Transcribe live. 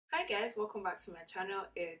Hi guys, welcome back to my channel.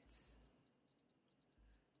 I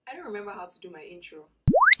don't remember how to do my intro.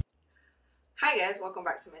 Hi guys, welcome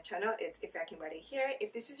back to my channel. It's Ife Akingbade here.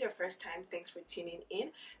 If this is your first time, thanks for tuning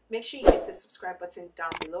in. Make sure you hit the subscribe button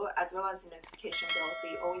down below as well as the notification bell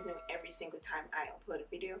so you always know every single time I upload a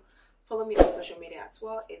video. Follow me on social media as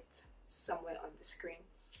well. It's somewhere on the screen.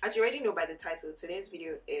 As you already know by the title, today's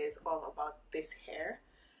video is all about this hair.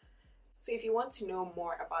 So if you want to know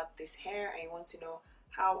more about this hair and you want to know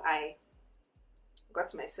how I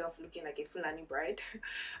got myself looking like a Fulani bride,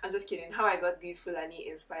 I'm just kidding, how I got these Fulani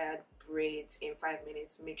inspired braids in 5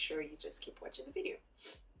 minutes, make sure you just keep watching the video.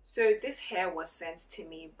 So this hair was sent to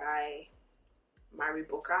me by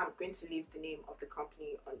Boka. I'm going to leave the name of the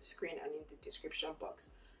company on the screen and in the description box.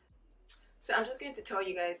 So I'm just going to tell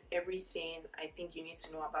you guys everything I think you need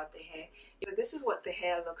to know about the hair. So this is what the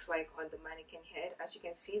hair looks like on the mannequin head. As you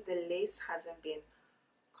can see, the lace hasn't been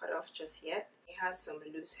cut off just yet. It has some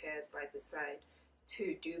loose hairs by the side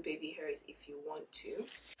to do baby hairs if you want to.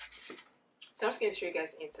 So I'm just going to show you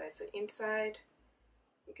guys inside. So inside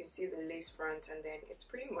you can see the lace front, and then it's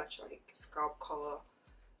pretty much like scalp color.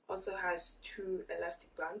 Also has 2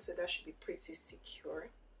 elastic bands, so that should be pretty secure.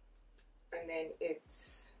 And then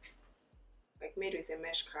it's like made with a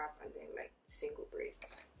mesh cap and then like single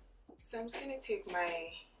braids. So I'm just going to take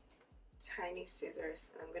my tiny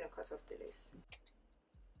scissors and I'm going to cut off the lace.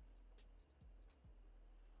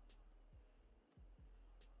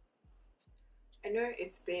 I know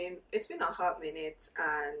it's been a hot minute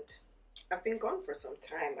and I've been gone for some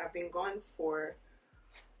time. I've been gone for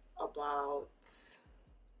about,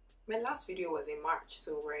 my last video was in March,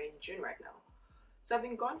 so we're in June right now. So I've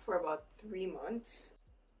been gone for about 3 months.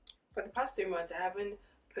 For the past 3 months, I haven't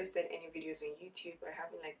posted any videos on YouTube. I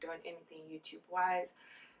haven't like done anything YouTube wise.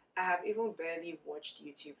 I have even barely watched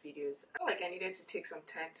YouTube videos. I felt like I needed to take some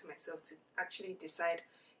time to myself to actually decide,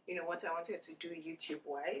 you know, what I wanted to do YouTube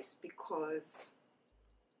wise, because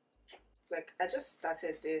like I just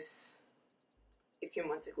started this a few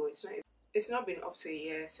months ago. It's not been up to a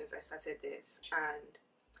year since I started this, and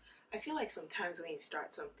I feel like sometimes when you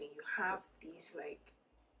start something, you have these like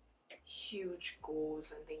huge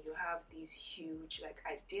goals, and then you have these huge like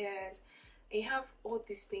ideas, and you have all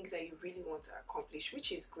these things that you really want to accomplish,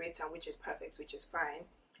 which is great and which is perfect, which is fine,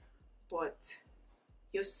 but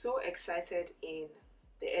you're so excited in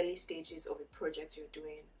the early stages of a project you're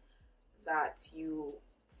doing that you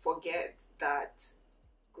forget that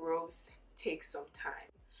growth takes some time.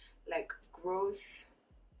 Like growth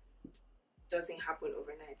doesn't happen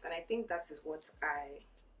overnight, and I think that is what I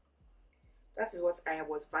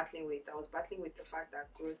was battling with. I was battling with the fact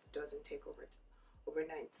that growth doesn't take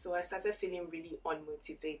overnight. So I started feeling really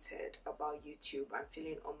unmotivated about YouTube and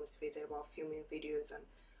feeling unmotivated about filming videos, and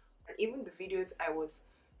even the videos I was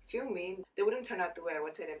filming, they wouldn't turn out the way I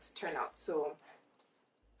wanted them to turn out. So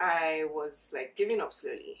I was like giving up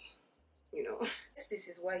slowly, you know. This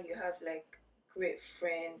is why you have like great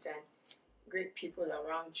friends and great people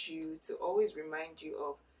around you to always remind you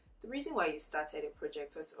of the reason why you started a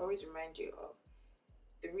project, or to always remind you of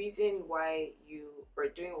the reason why you are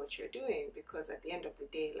doing what you're doing. Because at the end of the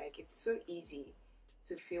day, like, it's so easy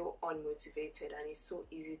to feel unmotivated and it's so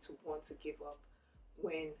easy to want to give up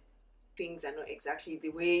when things are not exactly the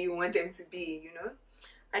way you want them to be, you know.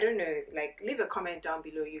 I don't know, like, leave a comment down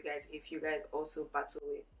below, you guys, if you guys also battle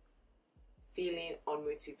with feeling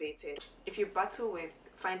unmotivated, if you battle with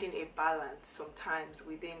finding a balance sometimes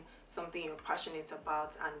within something you're passionate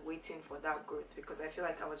about and waiting for that growth, because I feel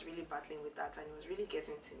like I was really battling with that and it was really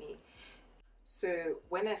getting to me. So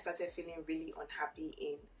when I started feeling really unhappy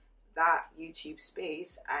in that YouTube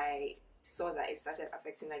space, I saw that it started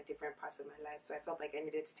affecting like different parts of my life. So I felt like I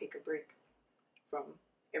needed to take a break from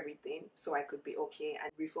everything so I could be okay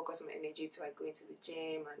and refocus my energy to like going to the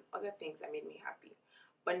gym and other things that made me happy.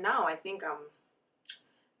 But now I think I'm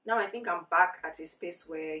back at a space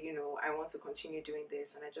where, you know, I want to continue doing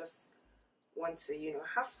this, and I just want to, you know,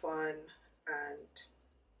 have fun and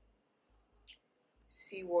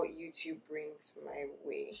see what YouTube brings my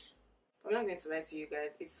way. I'm not going to lie to you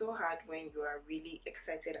guys, it's so hard when you are really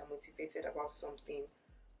excited and motivated about something,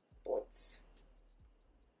 but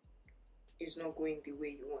it's not going the way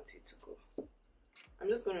you want it to go. I'm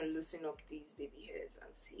just going to loosen up these baby hairs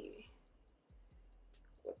and see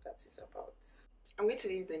what that is about. I'm going to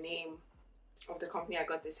leave the name of the company I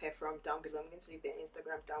got this hair from down below. I'm going to leave their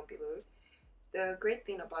Instagram down below. The great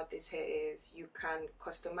thing about this hair is you can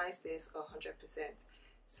customize this 100%.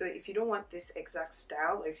 So if you don't want this exact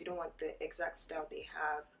style, or if you don't want the exact style they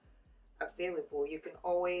have available, you can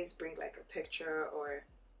always bring like a picture or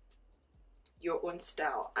your own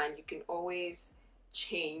style, and you can always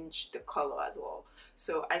change the color as well.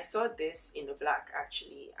 So I saw this in the black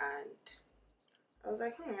actually, and I was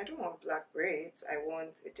like, I don't want black braids, I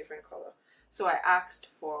want a different color. So I asked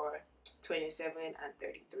for 27 and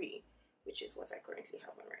 33, which is what I currently have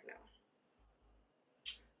on right now.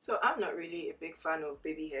 So I'm not really a big fan of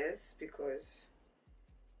baby hairs because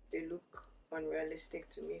they look unrealistic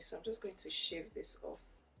to me. So I'm just going to shave this off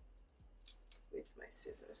with my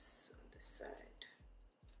scissors on the side.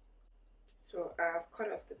 So I've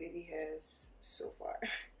cut off the baby hairs so far.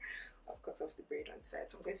 I've cut off the braid on the side.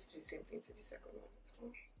 So I'm going to do the same thing to the second one as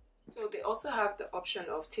well. So they also have the option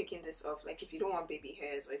of taking this off. Like if you don't want baby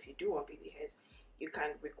hairs, or if you do want baby hairs, you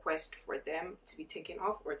can request for them to be taken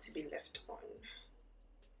off or to be left on.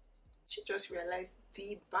 She just realized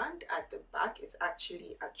the band at the back is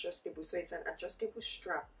actually adjustable. So it's an adjustable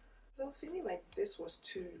strap. So I was feeling like this was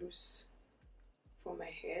too loose for my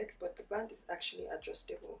head, but the band is actually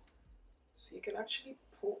adjustable. So you can actually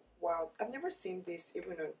pull. Wow, I've never seen this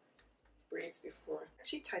even on braids before.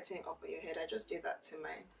 Actually tighten it up on your head. I just did that to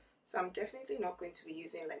mine. So I'm definitely not going to be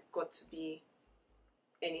using like got to be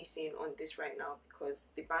anything on this right now because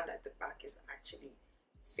the band at the back is actually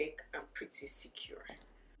thick and pretty secure.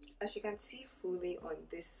 As you can see fully on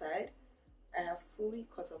this side, I have fully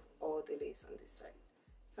cut off all the lace on this side.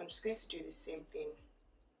 So I'm just going to do the same thing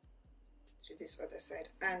to this other side.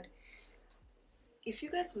 And if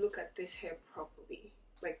you guys look at this hair properly,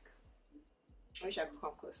 like, I wish I could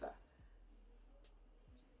come closer.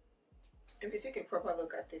 If you take a proper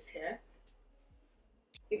look at this hair,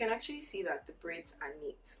 you can actually see that the braids are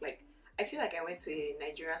neat. Like, I feel like I went to a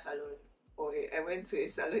Nigerian salon, or I went to a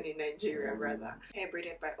salon in Nigeria rather. Hair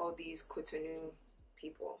braided by all these Cotonou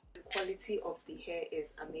people. The quality of the hair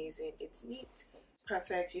is amazing. It's neat, it's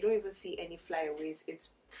perfect. You don't even see any flyaways.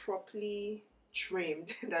 It's properly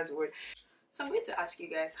trimmed. That's the word. So I'm going to ask you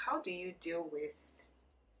guys, how do you deal with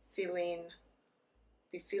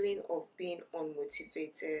the feeling of being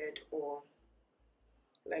unmotivated, or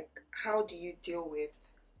like how do you deal with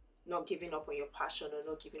not giving up on your passion or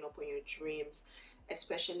not giving up on your dreams,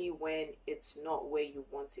 especially when it's not where you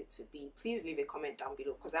want it to be? Please leave a comment down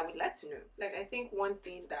below because I would like to know. Like, I think one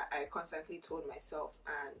thing that I constantly told myself,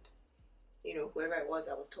 and you know, whoever I was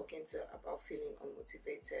talking to about feeling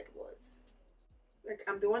unmotivated, was like,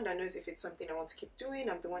 I'm the one that knows if it's something I want to keep doing.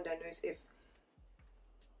 I'm the one that knows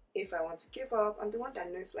if I want to give up. I'm the one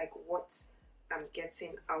that knows like what I'm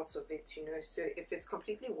getting out of it, you know. So if it's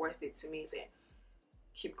completely worth it to me, then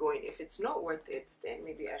keep going. If it's not worth it, then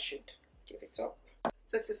maybe I should give it up.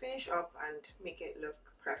 So to finish up and make it look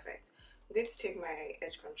perfect, I'm going to take my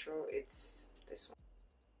edge control. It's this one.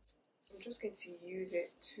 I'm just going to use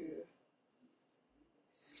it to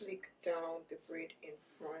slick down the braid in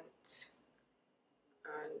front,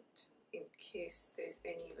 and in case there's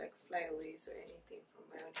any like flyaways or anything from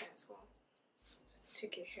my own hair as well. Just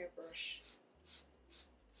take a hairbrush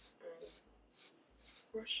and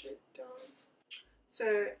brush it down.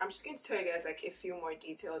 So I'm just going to tell you guys like a few more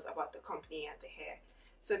details about the company and the hair.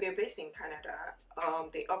 So they're based in Canada.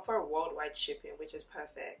 They offer worldwide shipping, which is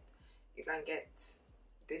perfect. You can get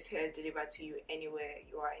this hair delivered to you anywhere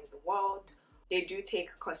you are in the world. They do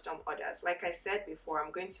take custom orders. Like I said before,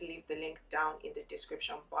 I'm going to leave the link down in the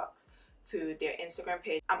description box to their Instagram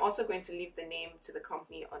page. I'm also going to leave the name to the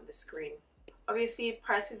company on the screen. Obviously,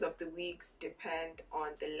 prices of the wigs depend on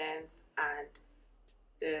the length and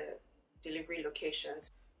the delivery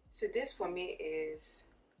locations. So this for me is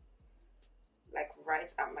like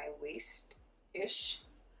right at my waist-ish,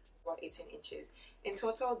 about 18 inches. In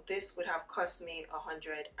total, this would have cost me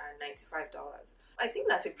 $195. I think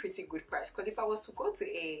that's a pretty good price, because if I was to go to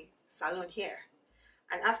a salon here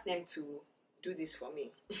and ask them to do this for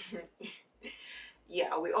me,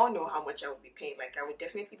 yeah, we all know how much I would be paying. Like, I would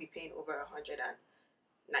definitely be paying over $195,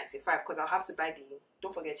 because I'll have to buy the,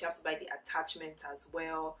 don't forget, you have to buy the attachment as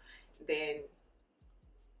well. Then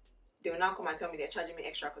they'll now come and tell me they're charging me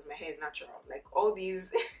extra because my hair is natural. Like, all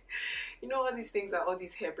these you know, all these things that all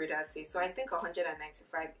these hair braiders say. So I think $195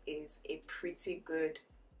 is a pretty good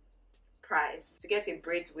price to get a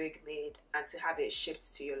braids wig made and to have it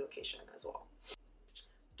shipped to your location as well.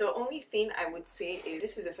 The only thing I would say is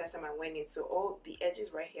this is the first time I'm wearing it, so all the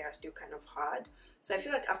edges right here are still kind of hard. So I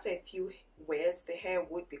feel like after a few wears, the hair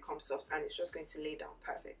would become soft and it's just going to lay down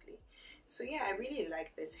perfectly. So yeah, I really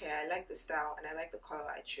like this hair. I like the style and I like the color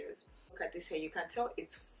I chose. Look at this hair. You can tell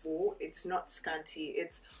it's full. It's not scanty.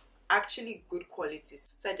 It's actually good quality.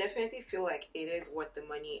 So I definitely feel like it is worth the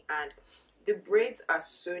money, and the braids are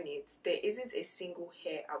so neat. There isn't a single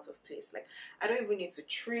hair out of place. Like, I don't even need to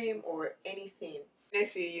trim or anything.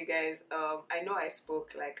 Honestly, you guys, I know I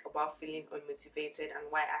spoke like about feeling unmotivated and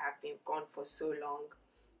why I have been gone for so long.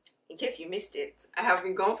 In case you missed it, I have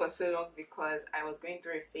been gone for so long because I was going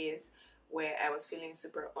through a phase where I was feeling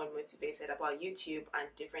super unmotivated about YouTube and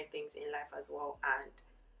different things in life as well. And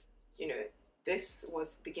you know, this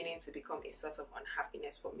was beginning to become a source of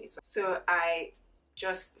unhappiness for me. So I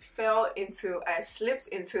just I slipped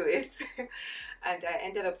into it and I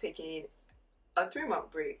ended up taking a 3-month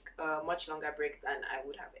break, a much longer break than I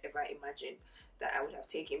would have ever imagined that I would have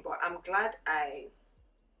taken. But I'm glad I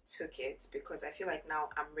took it because I feel like now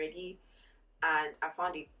I'm ready and I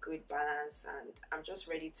found a good balance and I'm just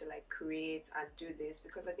ready to like create and do this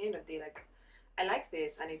because at the end of the day, like, I like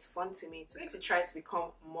this and it's fun to me. So I'm going to try to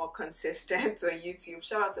become more consistent on YouTube.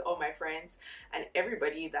 Shout out to all my friends and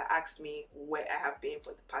everybody that asked me where I have been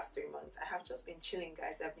for the past 3 months. I have just been chilling,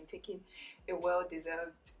 guys. I've been taking a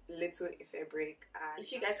well-deserved little Ife break. And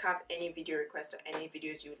if you guys have any video requests or any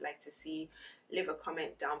videos you would like to see, leave a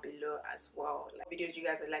comment down below as well. Like videos you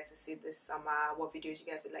guys would like to see this summer, what videos you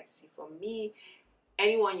guys would like to see from me,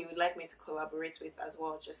 anyone you would like me to collaborate with as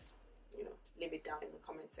well, just, you know, leave it down in the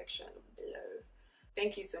comment section below.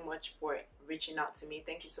 Thank you so much for reaching out to me.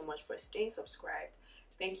 Thank you so much for staying subscribed.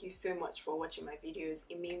 Thank you so much for watching my videos.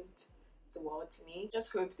 It means the world to me.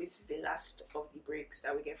 Just hope this is the last of the breaks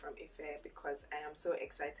that we get from Ife because I am so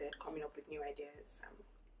excited coming up with new ideas.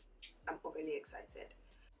 I'm overly excited.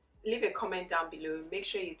 Leave a comment down below. Make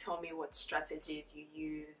sure you tell me what strategies you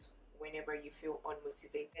use whenever you feel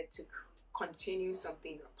unmotivated to continue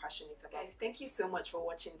something you're passionate about. Guys, thank you so much for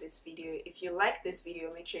watching this video. If you like this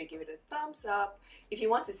video, make sure you give it a thumbs up. If you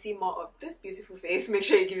want to see more of this beautiful face, make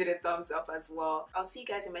sure you give it a thumbs up as well. I'll see you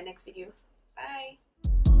guys in my next video. Bye.